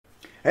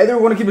Hey there,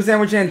 everyone,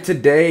 Cubansandwich, and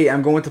today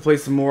I'm going to play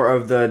some more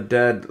of the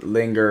Dead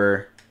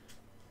Linger.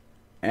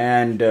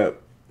 And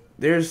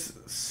there's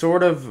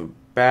sort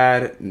of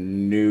bad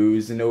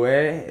news in a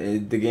way.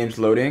 The game's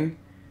loading.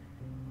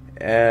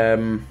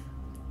 The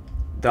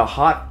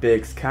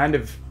hotfix kind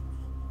of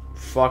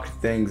fucked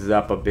things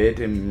up a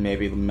bit and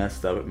maybe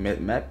messed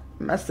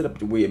it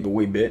up a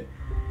wee bit.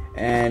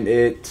 And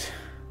it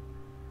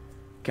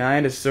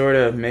kind of sort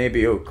of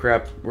maybe, oh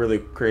crap, really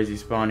crazy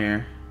spawn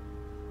here.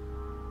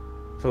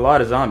 It's a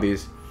lot of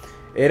zombies.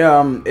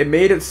 It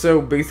made it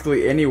so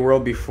basically any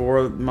world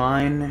before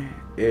mine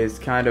is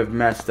kind of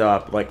messed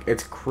up. Like,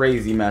 it's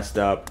crazy messed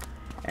up.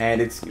 And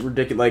it's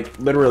ridiculous. Like,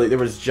 literally, there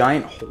was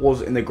giant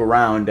holes in the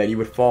ground that you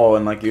would fall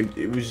and, like,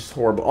 it was just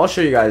horrible. I'll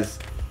show you guys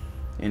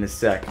in a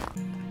sec.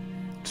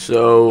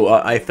 So,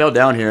 I fell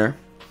down here.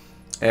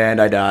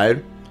 And I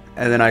died.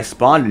 And then I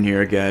spawned in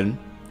here again.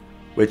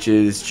 Which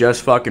is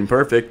just fucking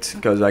perfect.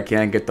 Because I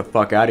can't get the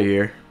fuck out of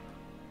here.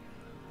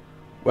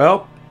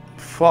 Well,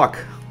 fuck.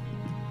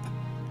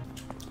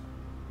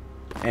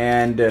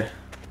 And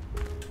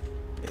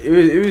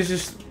it was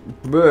just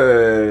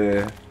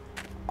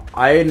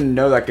I didn't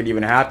know that could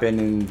even happen,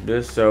 and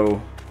just so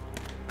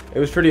it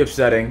was pretty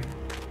upsetting.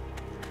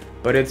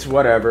 But it's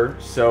whatever.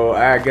 So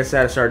I guess I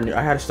had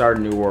to start a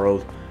new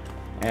world,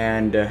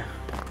 and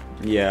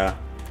yeah.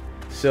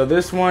 So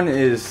this one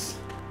is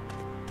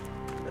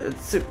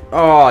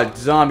oh,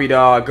 zombie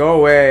dog, go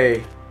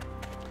away.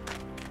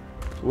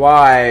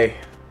 Why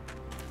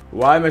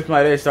must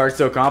my day start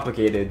so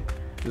complicated?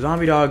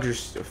 Zombie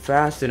dogs are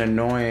fast and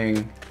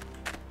annoying.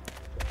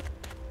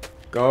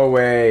 Go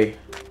away.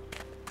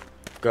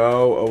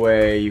 Go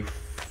away, you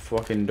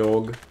fucking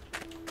dog.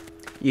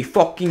 You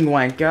fucking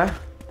wanker.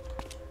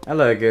 I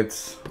like it.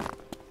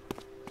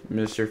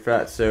 Mr.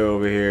 Fatso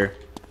over here.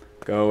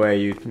 Go away,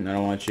 you. I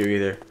don't want you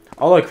either.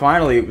 Oh look,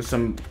 finally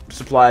some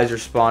supplies are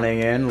spawning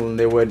in.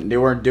 They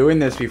weren't doing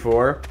this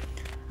before.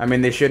 I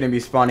mean, they shouldn't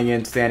be spawning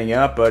in standing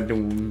up, but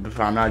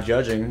I'm not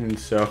judging,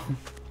 so.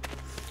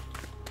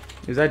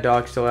 Is that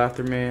dog still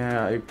after me?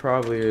 Yeah, it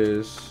probably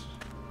is.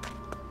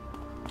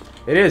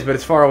 It is, but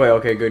it's far away.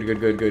 Okay,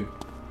 good.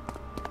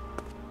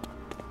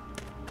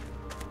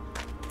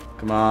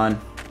 Come on.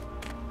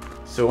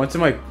 So once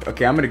I'm like,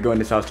 okay, I'm gonna go in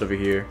this house over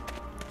here,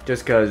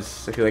 just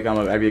cause I feel like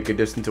I'd be a good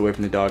distance away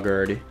from the dog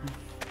already.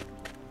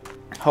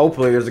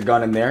 Hopefully there's a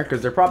gun in there,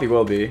 cause there probably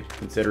will be,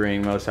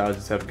 considering most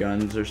houses have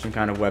guns or some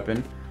kind of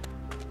weapon.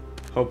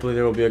 Hopefully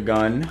there will be a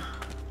gun,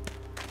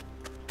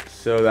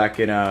 so that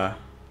can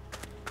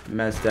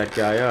mess that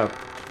guy up.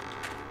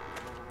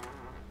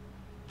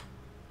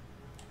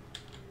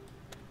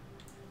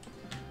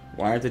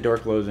 Why aren't the door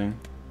closing?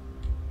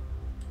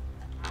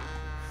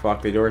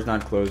 Fuck, the door's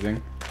not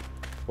closing.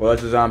 Well,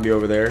 that's a zombie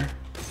over there.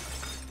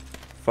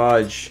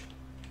 Fudge.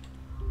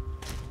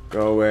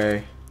 Go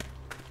away.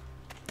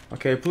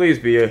 Okay, please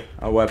be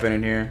a weapon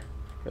in here.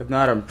 If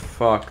not, I'm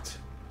fucked.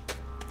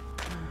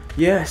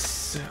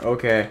 Yes!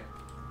 Okay.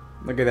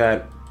 Look at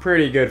that.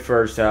 Pretty good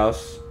first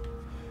house.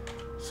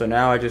 So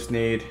now I just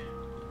need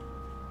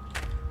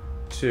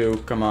to,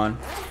 come on,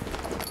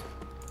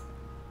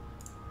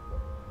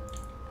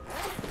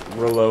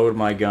 reload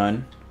my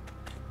gun.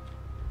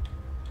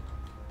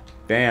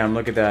 Bam,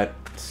 look at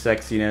that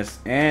sexiness.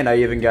 And I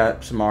even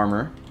got some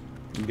armor.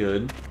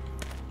 Good.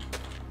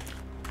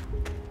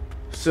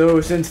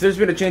 So since there's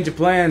been a change of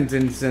plans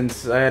and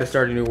since I had to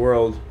start a new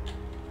world,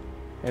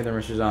 hey there,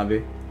 Mr.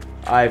 Zombie,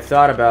 I've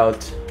thought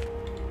about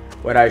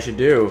what I should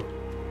do.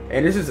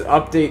 And this is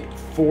update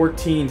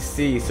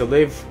 14C, so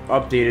they've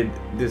updated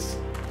this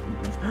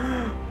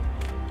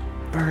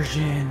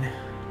version.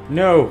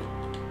 No.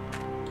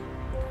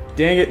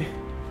 Dang it.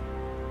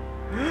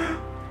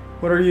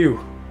 What are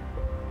you?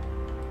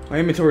 My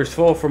inventory is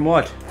full from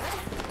what?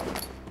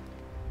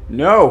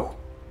 No.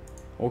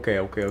 Okay,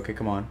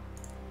 come on.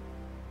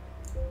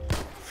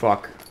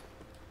 Fuck.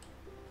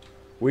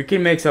 We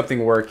can make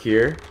something work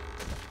here.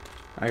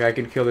 Like, I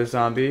can kill this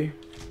zombie.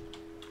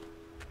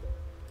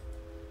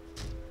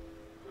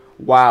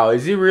 Wow,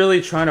 is he really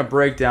trying to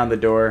break down the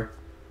door?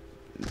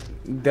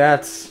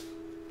 That's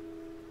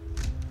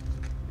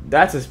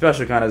a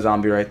special kind of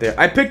zombie right there.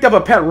 I picked up a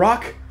pet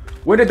rock?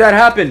 When did that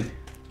happen?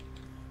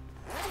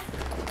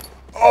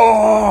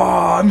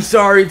 Oh, I'm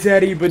sorry,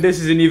 Teddy, but this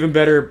is an even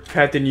better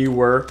pet than you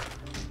were.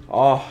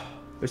 Oh,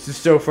 this is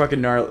so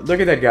fucking gnarly.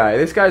 Look at that guy.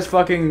 This guy's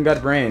fucking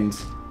got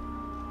brains.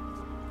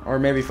 Or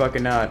maybe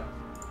fucking not.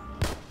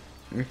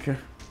 Okay.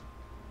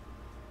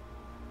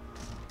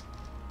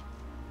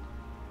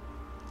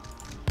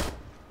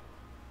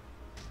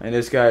 And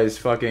this guy is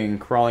fucking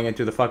crawling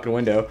into the fucking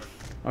window.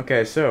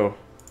 Okay, so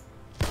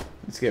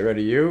let's get rid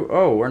of you.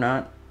 Oh, we're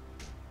not.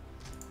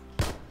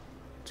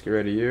 Let's get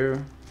rid of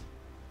you.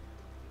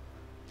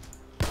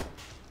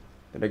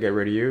 Did I get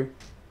rid of you?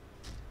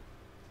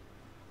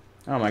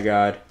 Oh my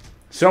god.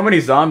 So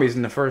many zombies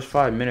in the first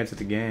 5 minutes of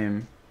the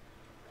game.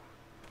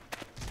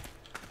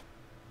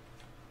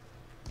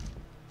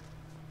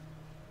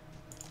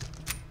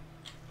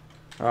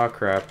 Oh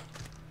crap.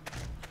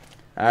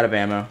 Out of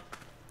ammo.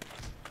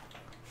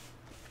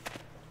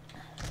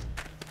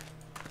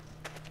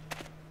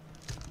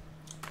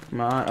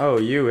 Come on. Oh,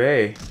 you,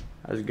 hey.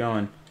 How's it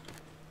going?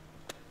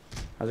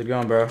 How's it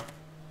going, bro?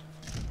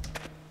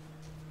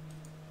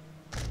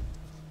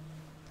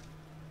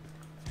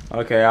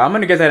 Okay, I'm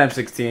gonna get that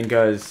M16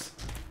 because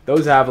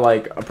those have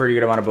like a pretty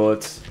good amount of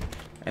bullets.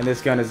 And this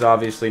gun is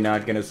obviously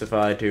not gonna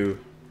suffice to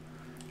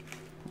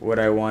what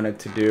I want it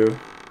to do.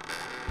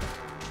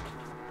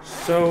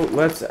 So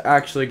let's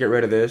actually get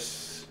rid of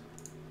this.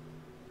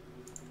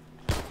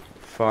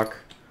 Fuck.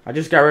 I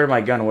just got rid of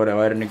my gun. What?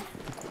 I didn't.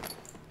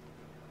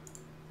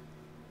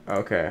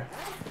 Okay.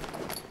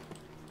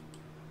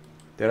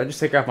 Did I just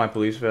take off my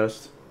police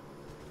vest?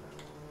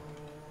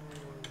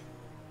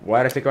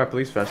 Why did I take my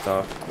police vest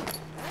off?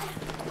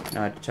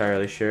 Not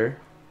entirely sure.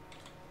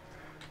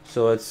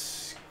 So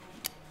let's...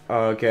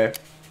 Oh, okay.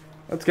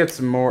 Let's get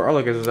some more... Oh,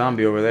 look, there's a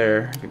zombie over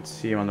there. I can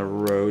see him on the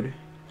road.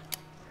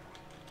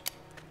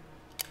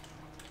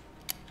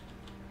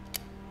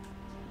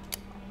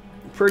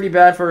 Pretty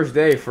bad first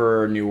day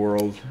for New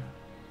World.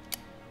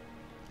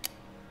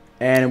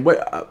 And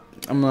what...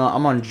 I'm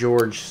on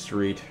George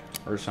Street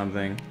or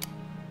something.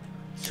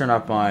 Let's turn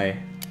off my...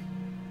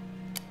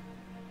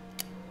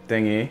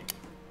 thingy.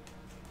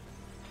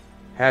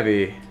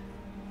 Heavy.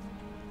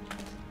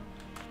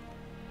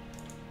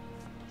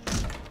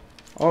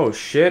 Oh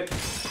shit.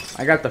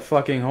 I got the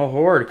fucking whole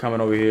horde coming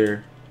over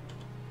here.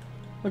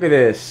 Look at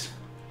this.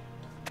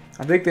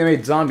 I think they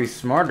made zombies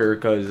smarter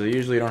because they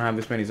usually don't have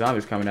this many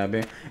zombies coming at me.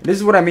 And this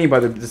is what I mean by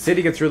the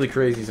city gets really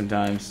crazy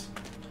sometimes.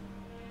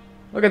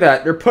 Look at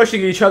that. They're pushing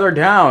each other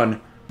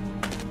down.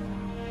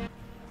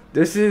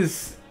 This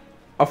is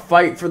a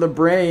fight for the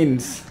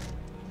brains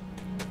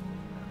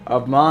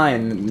of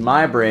mine.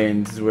 My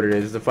brains is what it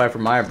is. The fight for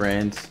my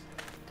brains.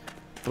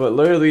 But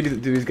literally, do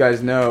these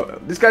guys know?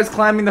 This guy's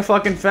climbing the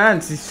fucking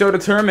fence. He's so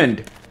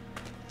determined.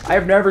 I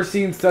have never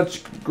seen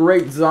such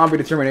great zombie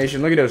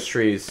determination. Look at those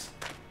trees.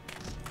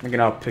 Look at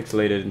how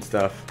pixelated and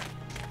stuff.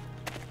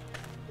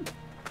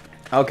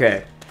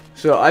 Okay.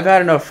 So, I've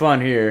had enough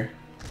fun here.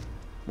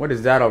 What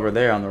is that over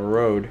there on the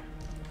road?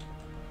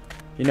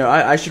 You know,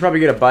 I should probably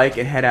get a bike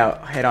and head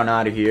on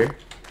out of here.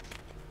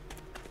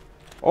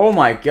 Oh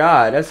my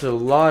god, that's a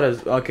lot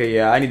of... Okay,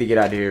 yeah, I need to get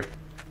out of here.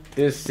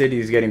 This city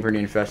is getting pretty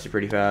infested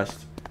pretty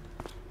fast.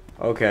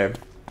 Okay,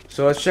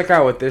 so let's check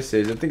out what this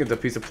is. I think it's a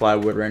piece of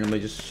plywood randomly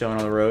just showing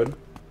on the road.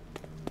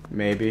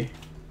 Maybe.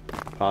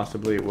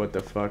 Possibly. What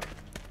the fuck?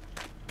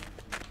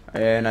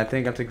 And I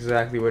think that's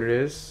exactly what it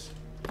is.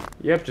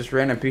 Yep, just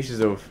random pieces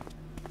of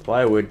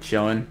plywood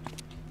chilling.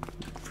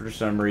 For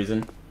some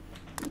reason.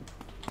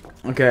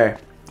 Okay,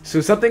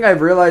 so something I've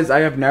realized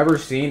I have never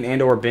seen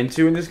and or been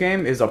to in this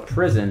game is a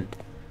prison.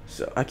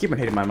 So I keep on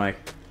hitting my mic.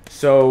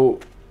 So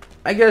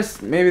I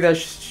guess maybe that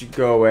should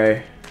go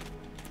away.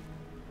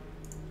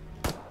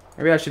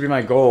 Maybe that should be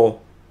my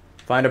goal.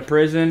 Find a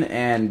prison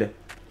and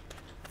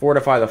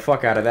fortify the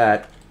fuck out of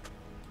that.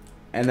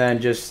 And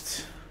then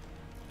just...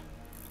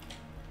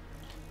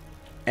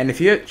 And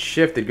if you hit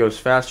shift, it goes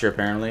faster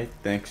apparently.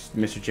 Thanks,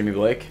 Mr. Jimmy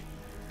Blake.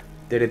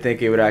 Didn't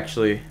think it would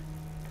actually...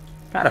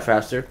 Kind of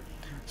faster.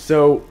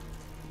 So,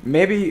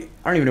 maybe...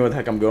 I don't even know where the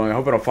heck I'm going. I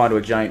hope I don't fall into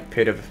a giant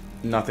pit of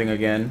nothing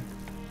again.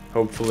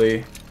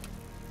 Hopefully.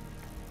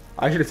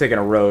 I should have taken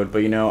a road, but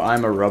you know,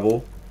 I'm a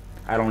rebel.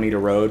 I don't need a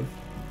road.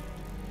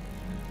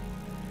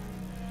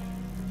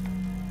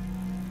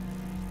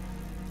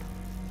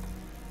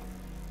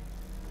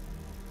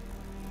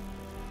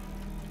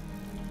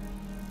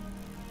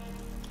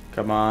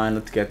 Come on,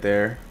 let's get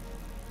there.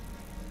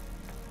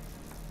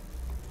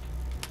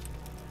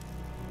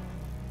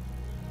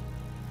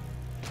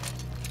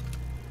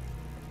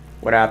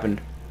 What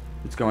happened?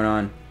 What's going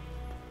on?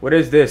 What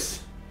is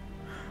this?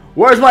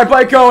 Where's my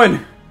bike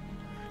going?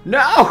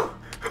 No!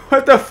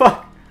 What the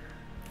fuck?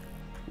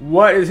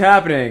 What is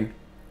happening?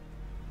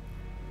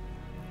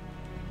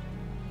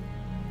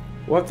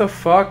 What the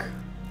fuck?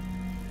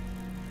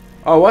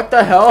 Oh, what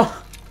the hell?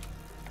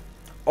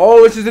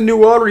 Oh, this is a new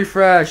world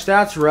refresh.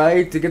 That's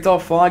right. It gets all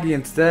foggy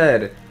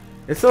instead.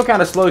 It still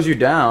kind of slows you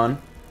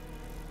down.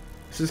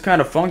 This is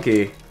kind of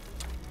funky.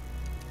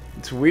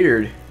 It's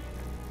weird.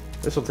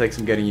 This will take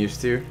some getting used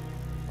to.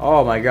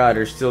 Oh my god,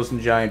 there's still some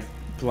giant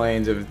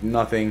plains of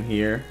nothing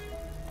here.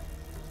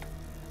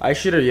 I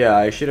should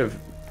have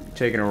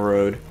taken a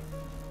road.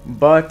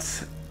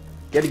 But,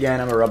 yet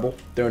again, I'm a rebel.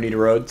 Don't need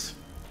roads.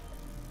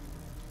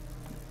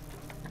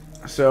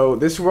 So,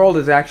 this world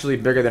is actually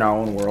bigger than our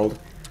own world.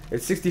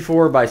 It's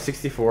 64 by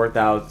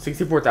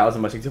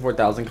 64,000 by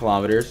 64,000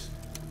 kilometers.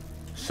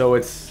 So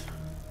it's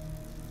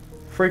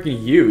freaking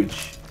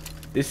huge.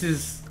 This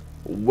is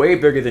way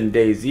bigger than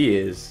DayZ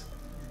is.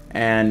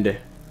 And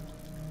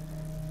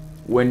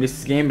when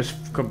this game is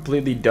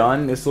completely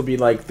done, this will be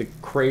like the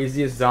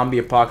craziest zombie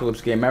apocalypse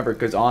game ever.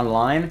 Because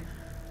online,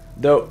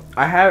 though,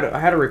 I had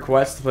a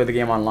request to play the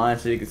game online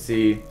so you could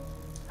see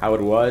how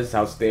it was,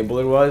 how stable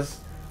it was.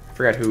 I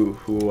forgot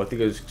who I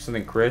think it was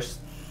something Chris.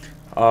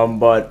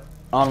 But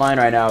online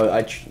right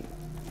now,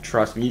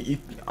 trust me,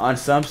 on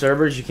some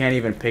servers you can't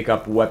even pick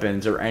up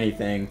weapons or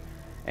anything,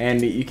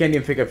 and you can't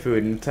even pick up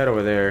food. And it's right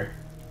over there.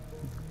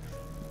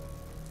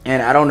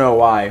 And I don't know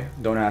why.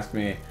 Don't ask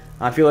me.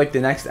 I feel like the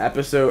next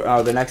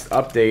episode, the next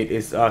update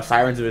is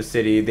Sirens of a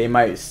City. They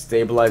might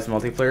stabilize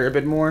multiplayer a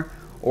bit more,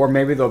 or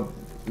maybe they'll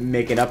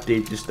make an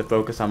update just to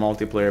focus on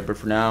multiplayer. But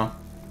for now,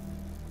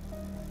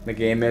 the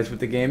game is what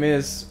the game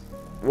is.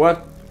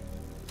 What?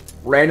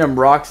 Random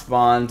rock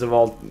spawns of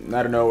all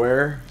out of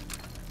nowhere,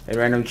 and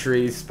random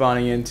trees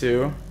spawning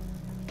into.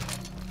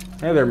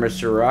 Hey there,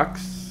 Mr.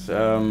 Rocks.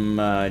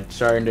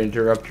 Sorry to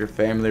interrupt your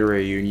family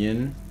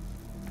reunion,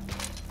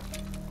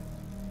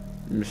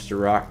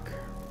 Mr. Rock.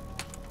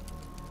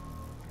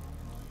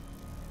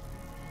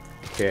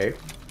 Okay.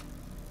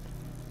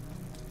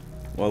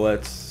 Well,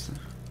 it's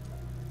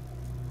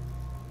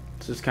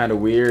just kind of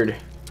weird.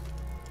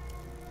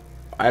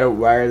 I don't.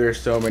 Why are there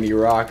so many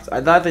rocks?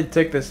 I thought they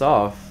took this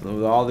off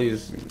with all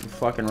these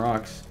fucking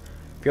rocks.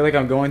 I feel like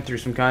I'm going through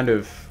some kind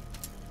of,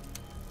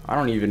 I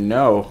don't even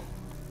know,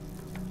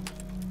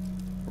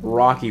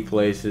 rocky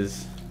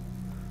places.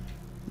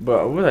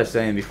 But what was I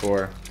saying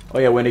before? Oh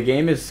yeah, when a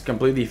game is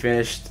completely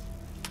finished,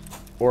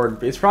 or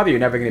it's probably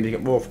never going to be.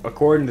 Well,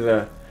 according to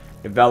the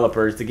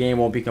developers, the game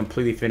won't be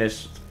completely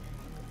finished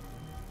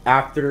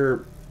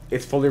after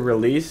it's fully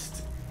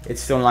released.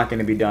 It's still not going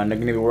to be done. They're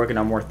going to be working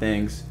on more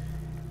things.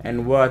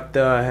 And what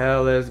the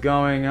hell is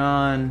going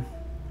on?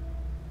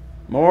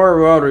 More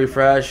world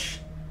refresh.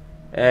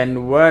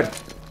 And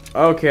what?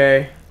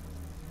 Okay.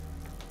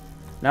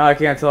 Now I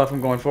can't tell if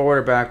I'm going forward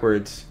or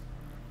backwards.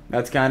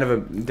 That's kind of a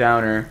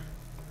downer.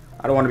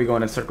 I don't want to be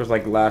going in circles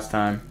like last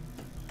time.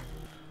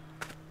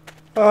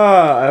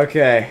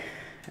 Okay.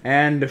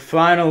 And the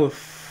final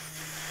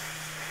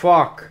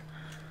fuck.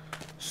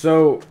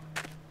 So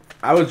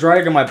I was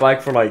riding on my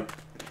bike for like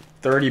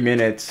 30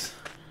 minutes.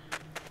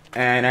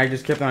 And I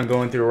just kept on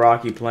going through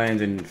rocky plains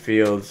and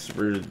fields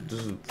for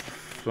just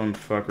some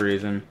fuck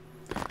reason.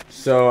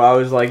 So I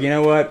was like, you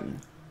know what?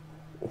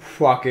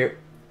 Fuck it.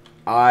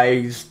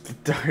 I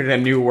started a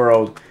new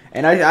world.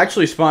 And I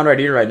actually spawned right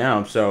here right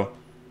now. So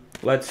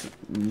let's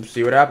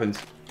see what happens.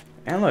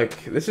 And look,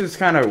 this is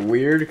kind of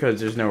weird because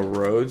there's no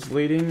roads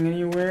leading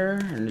anywhere.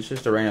 And it's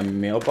just a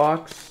random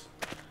mailbox.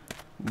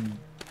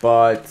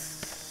 But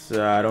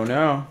I don't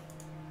know.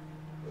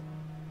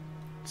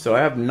 So I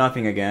have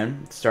nothing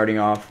again, starting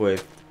off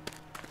with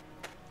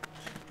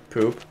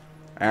poop.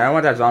 And I don't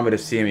want that zombie to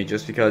see me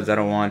just because I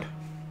don't want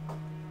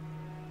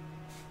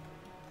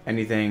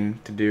anything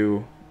to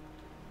do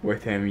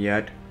with him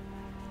yet.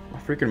 My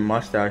freaking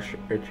mustache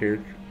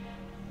itches.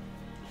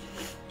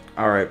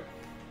 Alright.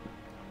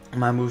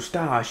 My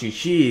mustache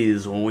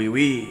itches, wee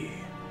wee.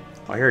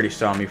 Oh, he already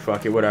saw me,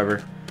 fuck it,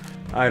 whatever.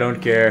 I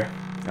don't care.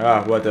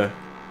 Ah, what the?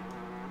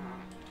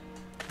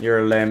 You're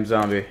a lame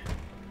zombie.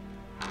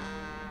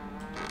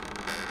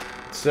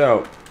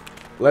 So,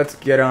 let's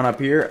get on up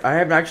here. I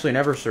have actually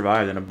never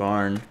survived in a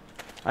barn.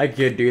 I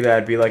could do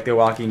that, be like The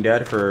Walking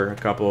Dead for a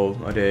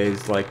couple of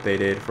days like they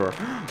did for...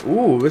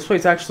 Ooh, this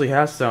place actually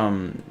has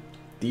some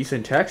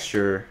decent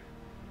texture.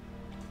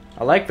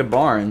 I like the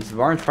barns. The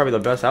barn's probably the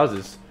best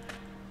houses.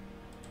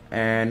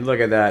 And look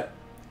at that.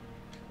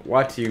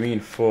 What do you mean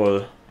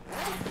full?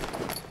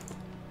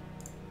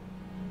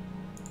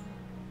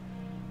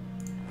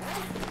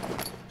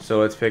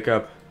 So let's pick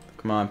up...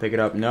 Come on, pick it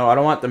up. No, I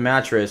don't want the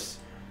mattress.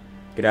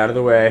 Get out of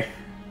the way.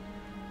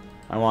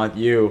 I want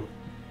you.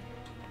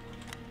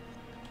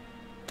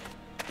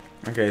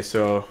 Okay,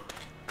 so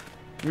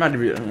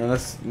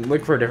let's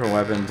look for different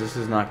weapons. This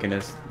is not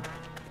gonna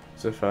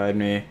suffice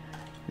me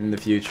in the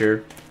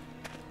future.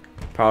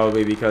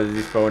 Probably because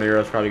these bow and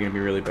arrows probably gonna be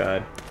really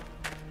bad.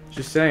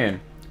 Just saying.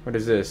 What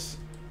is this?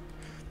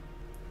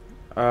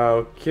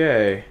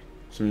 Okay,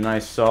 some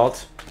nice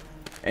salt,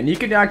 and you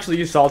can actually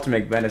use salt to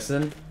make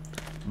venison,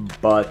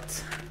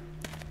 but.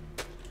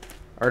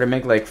 Or to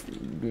make like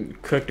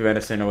cooked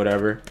venison or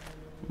whatever.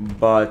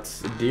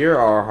 But deer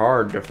are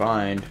hard to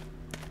find.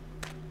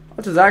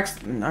 Which is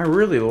actually, I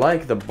really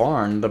like the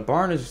barn. The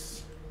barn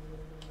is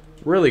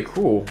really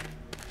cool.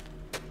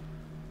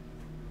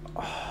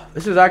 Oh,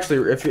 this is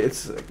actually, if it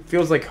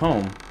feels like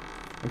home.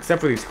 Except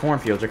for these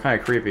cornfields, they're kind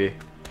of creepy.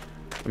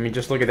 I mean,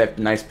 just look at that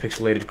nice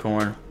pixelated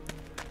corn.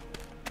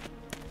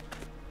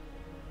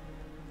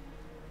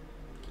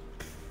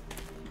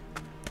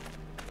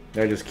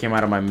 That just came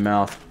out of my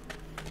mouth.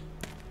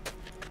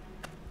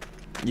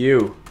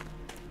 You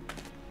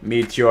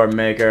meet your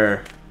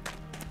maker.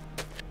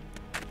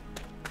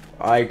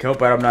 I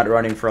hope I'm not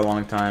running for a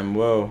long time.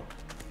 Whoa.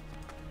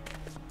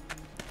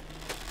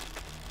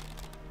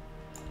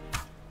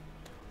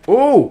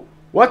 Ooh!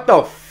 What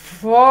the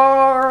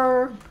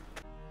fuck?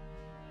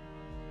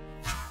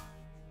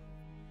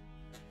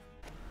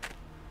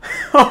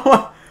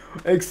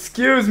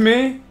 Excuse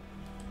me?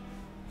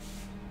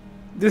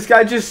 This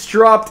guy just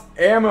dropped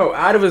ammo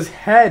out of his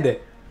head.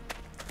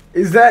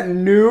 Is that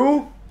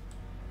new?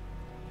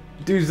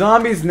 Do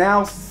zombies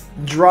now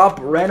drop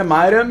random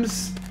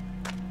items?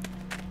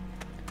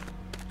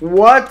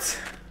 What?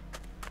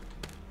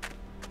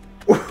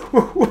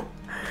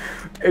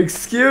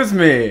 Excuse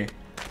me.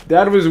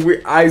 That was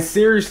weird. I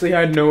seriously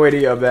had no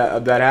idea of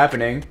that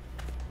happening.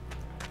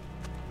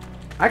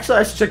 Actually,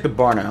 I should check the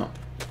barn out.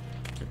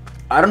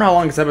 I don't know how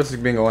long this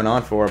episode's been going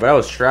on for, but I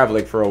was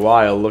traveling for a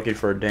while looking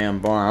for a damn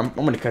barn.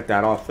 I'm gonna cut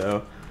that off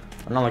though.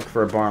 I'm not looking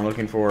for a barn. I'm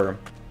looking for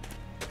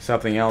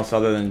something else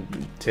other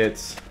than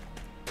tits.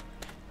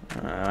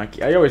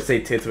 I always say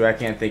tits, but I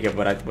can't think of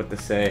what to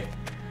say.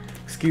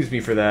 Excuse me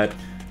for that.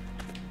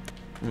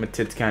 I'm a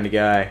tits kind of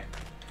guy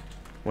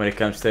when it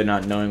comes to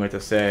not knowing what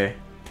to say.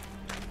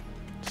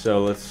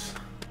 So let's...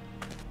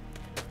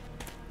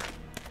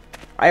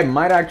 I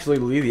might actually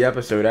leave the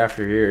episode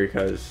after here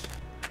because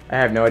I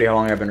have no idea how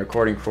long I've been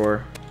recording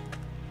for.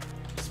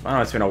 I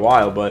know it's been a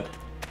while, but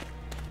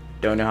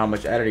don't know how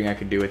much editing I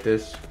could do with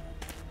this.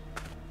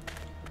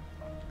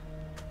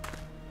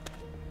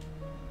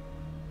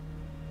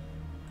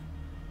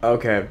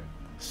 Okay,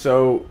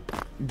 so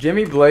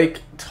Jimmy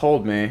Blake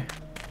told me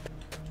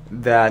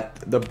that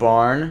the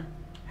barn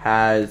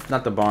has,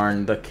 not the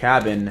barn, the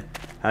cabin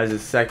has a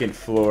second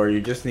floor.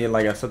 You just need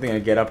like something to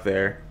get up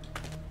there.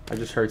 I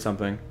just heard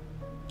something.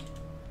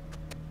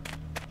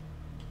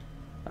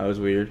 That was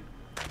weird.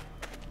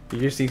 You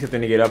just need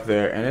something to get up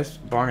there, and this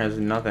barn has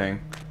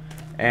nothing.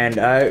 And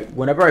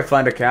whenever I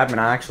find a cabin,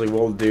 I actually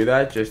will do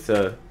that just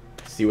to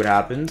see what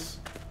happens.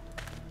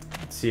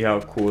 See how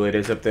cool it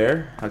is up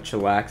there, how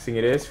chillaxing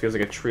it is. Feels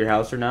like a tree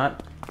house or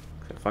not.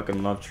 I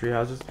fucking love tree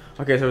houses.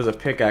 Okay, so there's a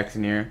pickaxe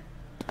in here.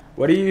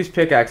 What do you use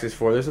pickaxes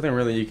for? There's nothing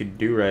really you could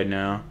do right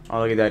now. Oh,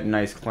 look at that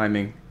nice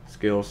climbing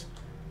skills.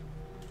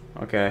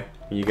 Okay,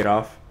 can you get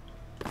off?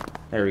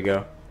 There we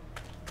go.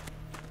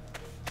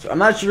 So I'm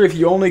not sure if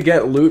you only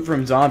get loot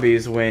from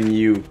zombies when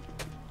you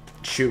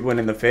shoot one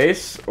in the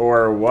face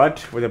or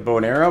what with a bow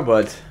and arrow,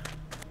 but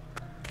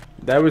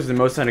that was the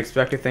most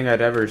unexpected thing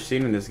I'd ever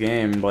seen in this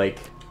game. Like,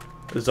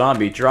 a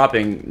zombie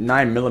dropping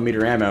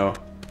 9mm ammo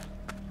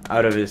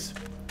out of his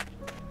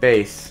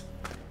face.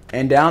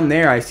 And down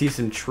there I see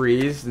some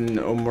trees and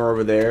more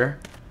over there.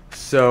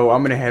 So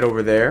I'm gonna head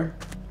over there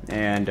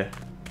and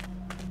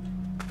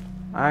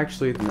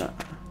actually no,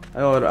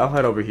 I'll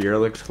head over here. It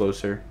looks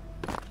closer.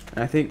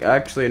 And I think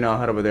actually no, I'll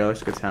head over there.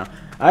 Let's go town.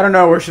 I don't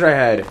know, where should I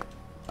head?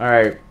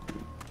 Alright.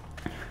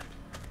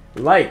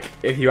 Like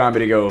if you want me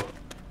to go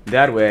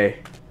that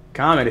way.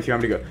 Comment if you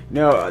want me to go.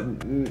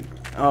 No,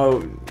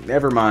 oh,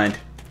 never mind.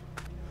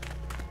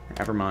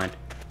 Never mind.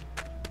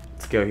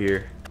 Let's go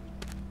here.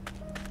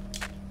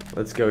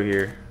 Let's go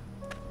here.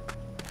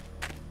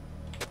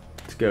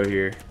 Let's go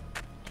here.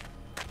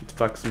 Let's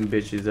fuck some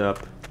bitches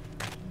up.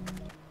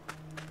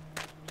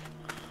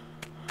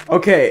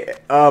 Okay,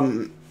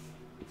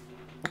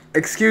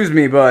 excuse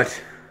me,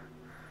 but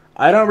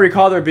I don't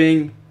recall there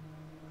being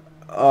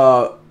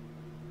a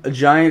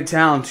giant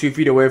town 2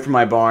 feet away from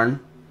my barn.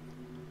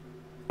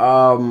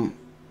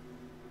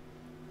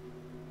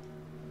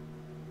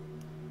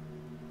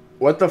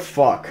 What the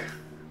fuck?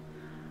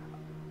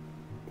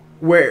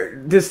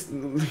 Where this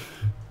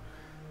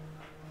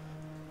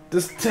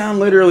town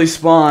literally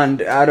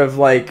spawned out of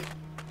like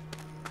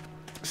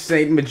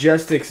Saint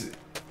Majestic's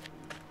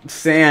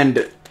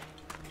sand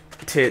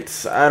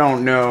tits. I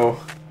don't know.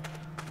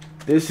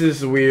 This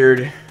is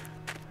weird.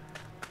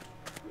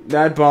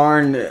 That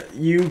barn,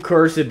 you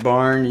cursed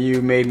barn,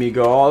 you made me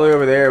go all the way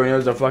over there when it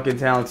was a fucking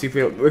town 2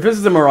 feet. If this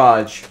is a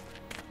mirage,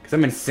 because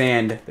I'm in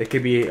sand, it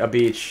could be a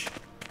beach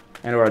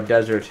and or a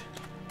desert.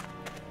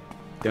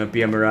 Don't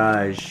be a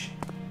mirage.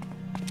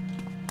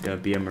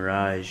 Don't be a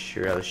mirage,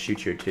 or I'll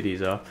shoot your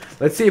titties off.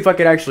 Let's see if I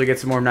could actually get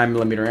some more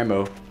 9mm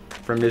ammo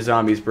from this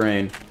zombie's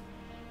brain.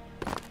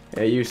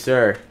 Hey, you,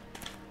 sir.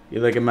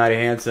 You're looking mighty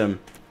handsome.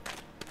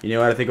 You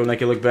know what I think will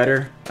make you look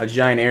better? A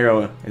giant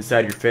arrow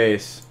inside your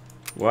face.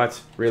 What?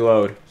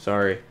 Reload.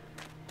 Sorry.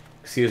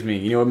 Excuse me.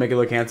 You know what would make you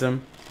look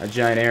handsome? A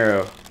giant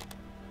arrow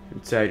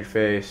inside your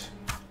face.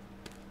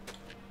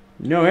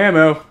 No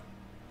ammo.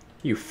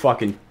 You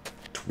fucking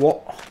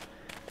twat.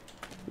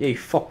 Yeah, you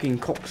fucking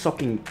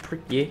cocksucking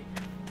prick, yeah.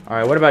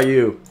 Alright, what about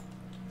you?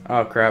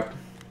 Oh, crap.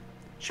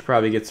 Should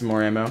probably get some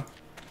more ammo.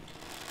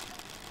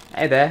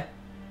 Hey there.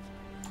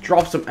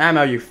 Drop some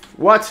ammo, you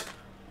what?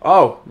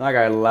 Oh, that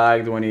guy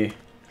lagged when he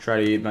tried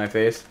to eat my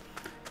face.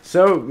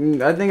 So,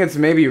 I think it's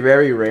maybe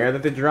very rare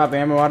that they drop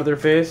ammo out of their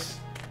face.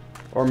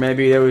 Or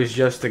maybe it was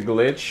just a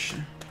glitch.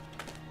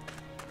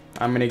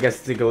 I'm gonna guess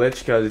it's a glitch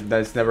because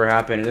that's never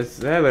happened. It's,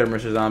 hey there,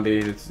 Mr. Zombie.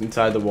 It's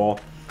inside the wall.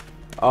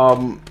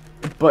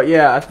 But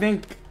yeah, I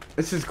think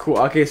this is cool.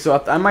 Okay,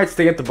 so I might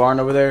stay at the barn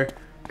over there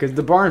because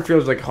the barn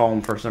feels like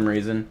home for some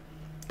reason.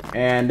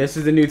 And this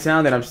is the new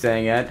town that I'm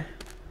staying at.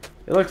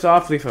 It looks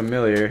awfully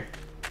familiar.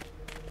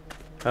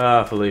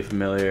 Awfully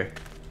familiar.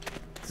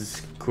 This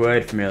is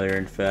quite familiar,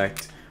 in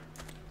fact.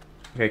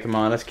 Okay, come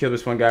on. Let's kill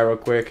this one guy real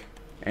quick.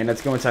 And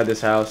let's go inside this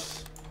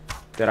house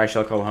that I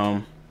shall call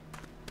home.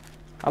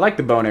 I like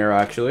the bow and arrow,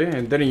 actually.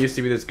 It didn't used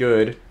to be this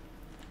good.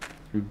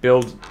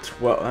 Build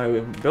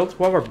 12. Build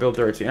 12 or build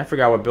 13? I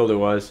forgot what build it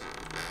was.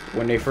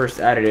 When they first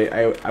added it,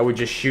 I would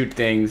just shoot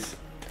things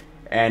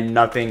and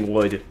nothing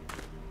would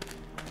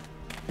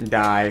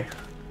die.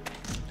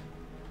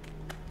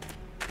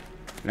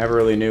 Never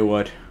really knew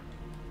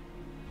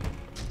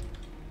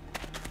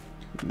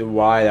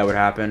why that would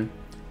happen.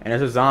 And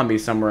there's a zombie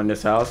somewhere in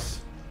this house.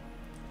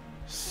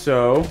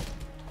 So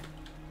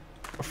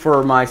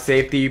for my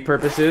safety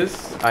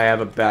purposes, I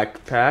have a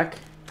backpack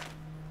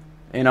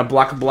and a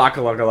block,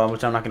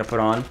 which I'm not gonna put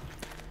on.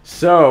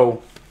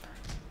 So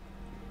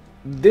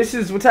this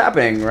is what's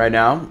happening right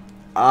now.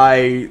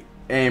 I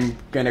am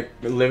gonna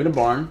live in a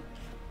barn.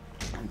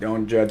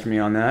 Don't judge me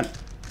on that,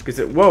 because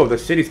whoa, the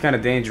city's kind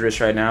of dangerous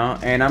right now,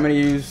 and I'm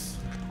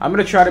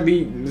gonna try to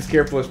be as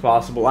careful as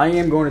possible. I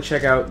am going to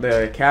check out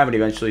the cabin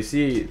eventually,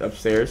 see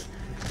upstairs,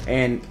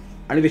 and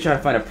I need to try to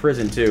find a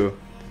prison too.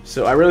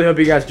 So I really hope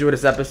you guys enjoyed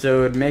this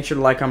episode. Make sure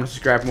to like, comment,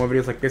 subscribe for more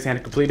videos like this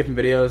and complete different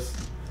videos.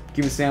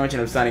 Cuban Sandwich,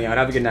 and I'm signing out.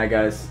 Have a good night,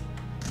 guys.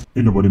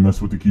 Ain't nobody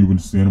mess with the Cuban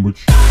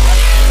sandwich.